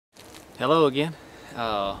Hello again.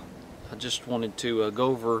 I just wanted to go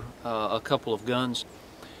over a couple of guns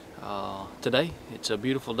today. It's a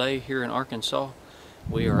beautiful day here in Arkansas.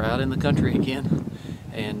 We are out in the country again,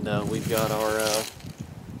 and we've got our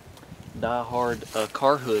die-hard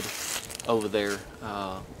car hood over there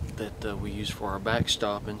that we use for our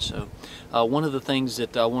backstop. And so one of the things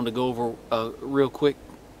that I wanted to go over real quick,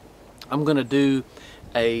 I'm going to do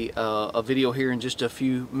a video here in just a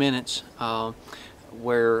few minutes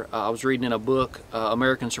where I was reading in a book,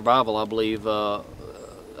 American Survival, I believe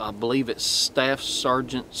it's Staff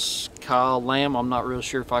Sergeant Kyle Lamb. I'm not real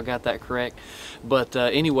sure if I got that correct, but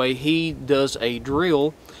anyway, he does a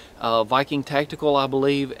drill, Viking Tactical, I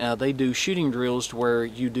believe. They do shooting drills to where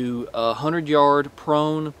you do 100-yard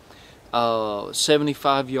prone,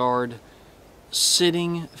 75-yard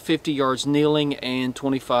sitting, 50 yards kneeling, and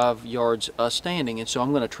 25 yards standing. And so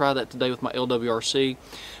I'm going to try that today with my LWRC,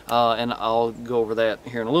 and I'll go over that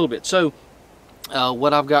here in a little bit. So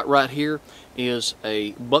what I've got right here is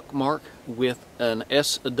a Buckmark with an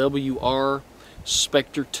SWR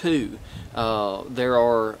Spectre 2. There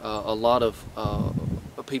are a lot of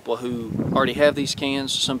people who already have these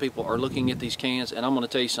cans. Some people are looking at these cans, and I'm going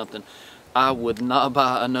to tell you something. I would not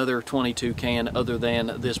buy another 22 can other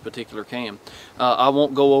than this particular can. I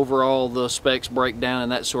won't go over all the specs, breakdown,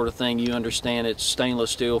 and that sort of thing. You understand it's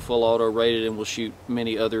stainless steel, full auto rated, and will shoot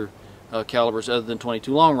many other calibers other than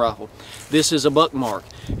 22 long rifle. This is a Buckmark,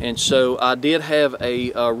 and so I did have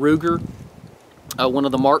a Ruger, one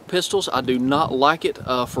of the Mark pistols. I do not like it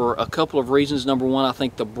for a couple of reasons. Number one, I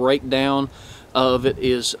think the breakdown of it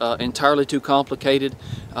is entirely too complicated.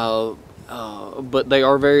 But they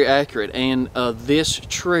are very accurate, and this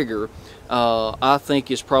trigger I think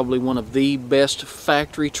is probably one of the best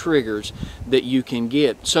factory triggers that you can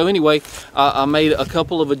get. So anyway, I made a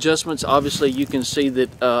couple of adjustments. Obviously you can see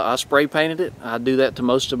that I spray painted it. I do that to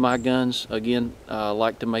most of my guns. Again, I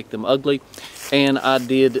like to make them ugly. And I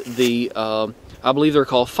did the I believe they're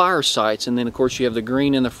called fire sights, and then of course you have the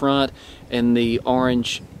green in the front and the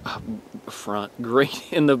orange green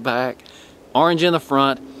in the back, orange in the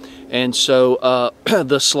front. And so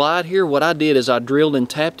the slide here, what I did is I drilled and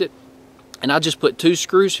tapped it, and I just put 2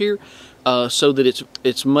 screws here so that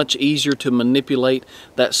it's much easier to manipulate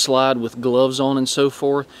that slide with gloves on and so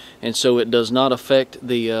forth, and so it does not affect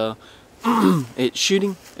the it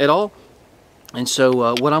shooting at all. And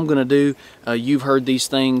so what I'm going to do, you've heard these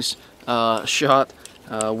things shot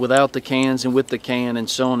without the cans and with the can and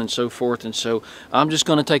so on and so forth, and so I'm just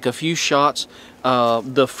going to take a few shots.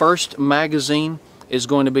 The first magazine is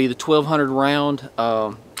going to be the 1200 round.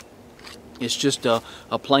 It's just a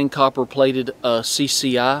plain copper plated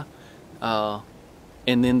CCI,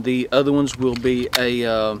 and then the other ones will be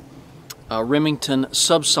a Remington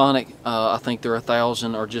subsonic. I think they're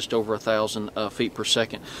 1,000 or just over 1,000 feet per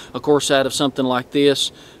second. Of course, out of something like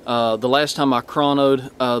this, the last time I chronoed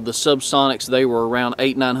the subsonics, they were around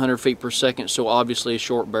 800-900 feet per second, so obviously a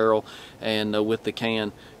short barrel, and with the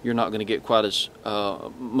can you're not going to get quite as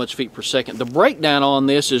much feet per second. The breakdown on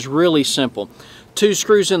this is really simple. 2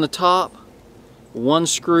 screws in the top, 1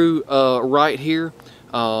 screw right here,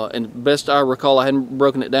 and best I recall, I hadn't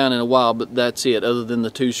broken it down in a while, but that's it, other than the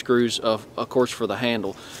 2 screws of course for the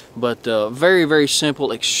handle. But very, very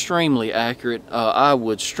simple, extremely accurate. I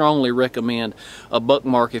would strongly recommend a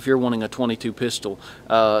Buckmark if you're wanting a 22 pistol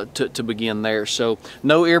to begin there. So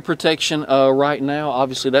no ear protection right now.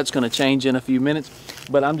 Obviously that's going to change in a few minutes,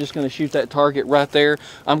 but I'm just going to shoot that target right there.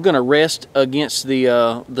 I'm going to rest against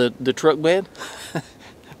the truck bed,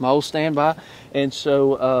 my old standby, and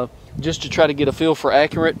so just to try to get a feel for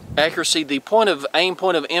accuracy. The point of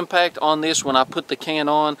impact on this when I put the can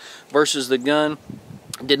on versus the gun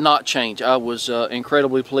did not change. I was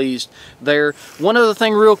incredibly pleased there. One other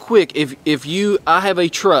thing real quick, I have a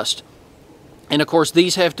trust, and of course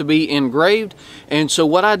these have to be engraved, and so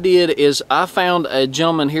what I did is I found a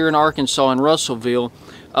gentleman here in Arkansas in Russellville.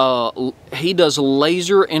 He does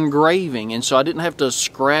laser engraving, and so I didn't have to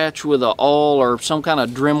scratch with an awl or some kind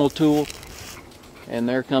of Dremel tool. And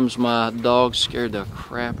there comes my dog, scared the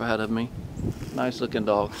crap out of me. Nice looking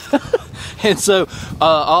dog. And so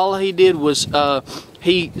all he did was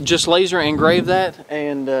he just laser engraved that,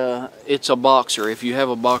 and it's a boxer. If you have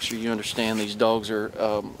a boxer, you understand these dogs are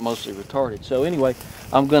mostly retarded. So anyway,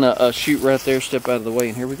 I'm gonna shoot right there, step out of the way,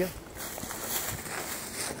 and here we go.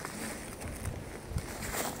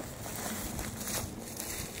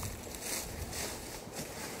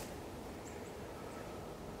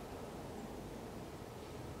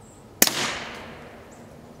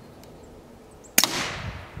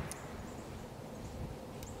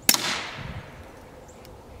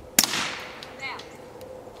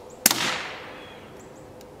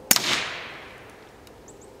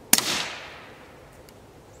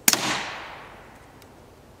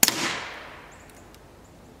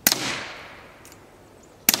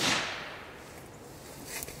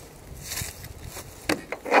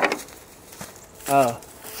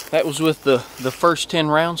 That was with the first 10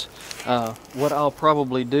 rounds. What I'll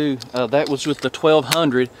probably do, that was with the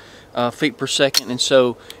 1200 feet per second, and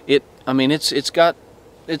so it's got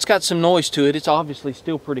some noise to it. It's obviously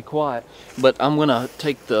still pretty quiet, but I'm gonna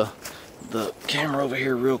take the camera over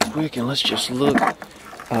here real quick and let's just look.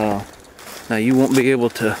 Now you won't be able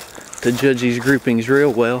to judge these groupings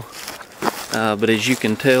real well, but as you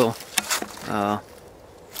can tell,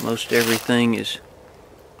 most everything is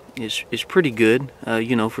pretty good,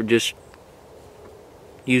 you know, for just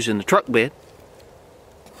using the truck bed.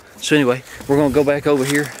 So anyway, we're gonna go back over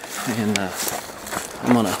here and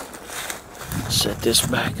I'm gonna set this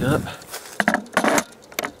back up.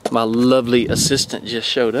 My lovely assistant just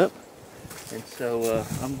showed up, and so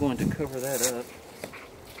I'm going to cover that up.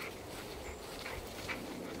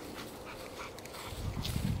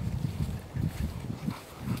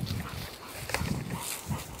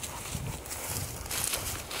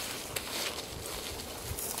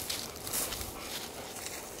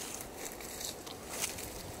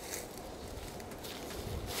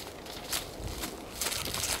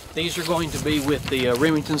 These are going to be with the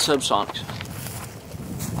Remington Subsonics.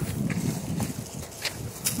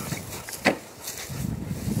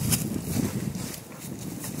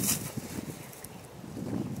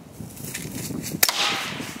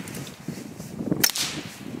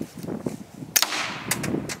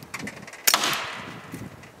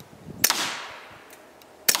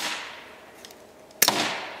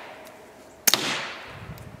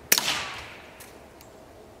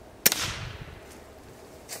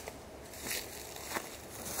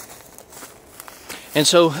 And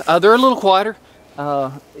so they're a little quieter,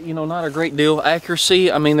 you know, not a great deal.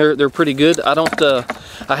 Accuracy, I mean, they're pretty good. I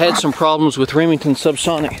had some problems with Remington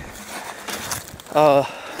Subsonic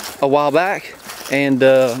a while back, and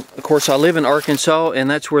of course I live in Arkansas and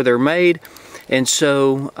that's where they're made, and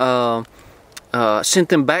so sent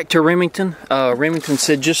them back to Remington. Remington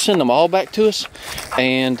said just send them all back to us,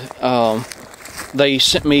 and they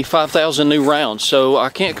sent me 5,000 new rounds, so I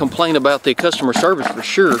can't complain about the customer service for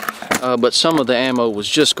sure, but some of the ammo was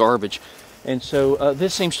just garbage. And so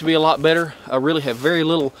this seems to be a lot better. I really have very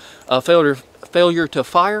little failure to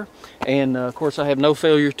fire, and of course I have no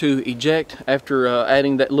failure to eject after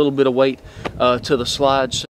adding that little bit of weight to the slides.